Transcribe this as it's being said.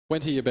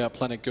20 about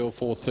Planet Girl,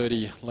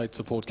 4:30. Late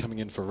support coming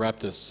in for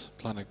Raptus.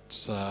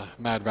 Planet's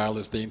Mad Rail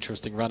is the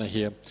interesting runner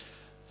here.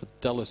 For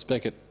Dallas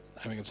Beckett,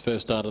 having its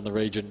first start in the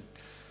region.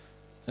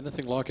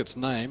 Anything like its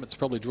name, it's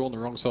probably drawn the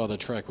wrong side of the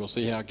track. We'll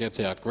see how it gets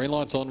out. Green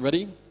light's on,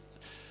 ready.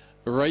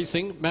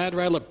 Racing, Mad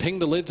Rail have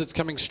pinged the lids. It's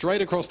coming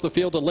straight across the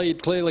field to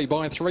lead clearly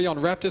by 3 on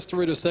Raptus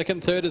through to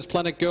second. Third is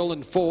Planet Girl,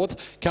 and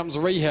fourth comes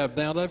Rehab.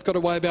 Now they've got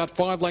away about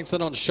 5 lengths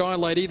in on Shy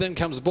Lady. Then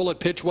comes Bullet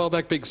Pitch, well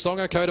back Big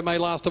Songer. Coda May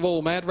last of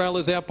all. Mad Rail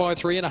is out by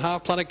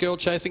 3.5. Planet Girl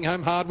chasing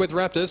home hard with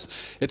Raptus.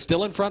 It's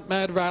still in front,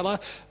 Mad Railer.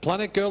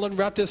 Planet Girl and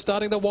Raptus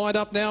starting to wind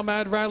up now.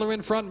 Mad Railer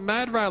in front.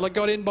 Mad Railer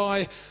got in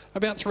by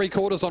about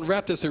 3/4 on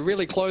Raptus, who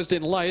really closed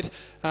in late.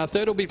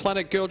 Third will be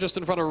Planet Girl just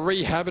in front of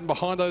Rehab, and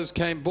behind those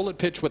came Bullet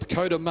Pitch with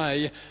Coda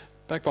May.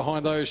 Back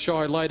behind those,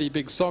 Shy Lady,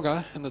 Big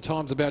Songer, and the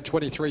time's about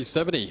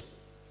 23:70.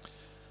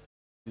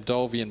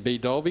 Dolby and B.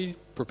 Dolby,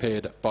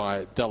 prepared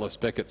by Dallas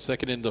Beckett.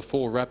 Second into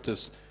 4,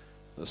 Raptus,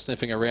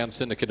 sniffing around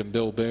Syndicate and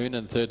Bill Boone,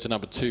 and third to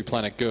number 2,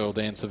 Planet Girl,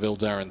 Dan Seville,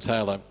 Darren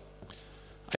Taylor.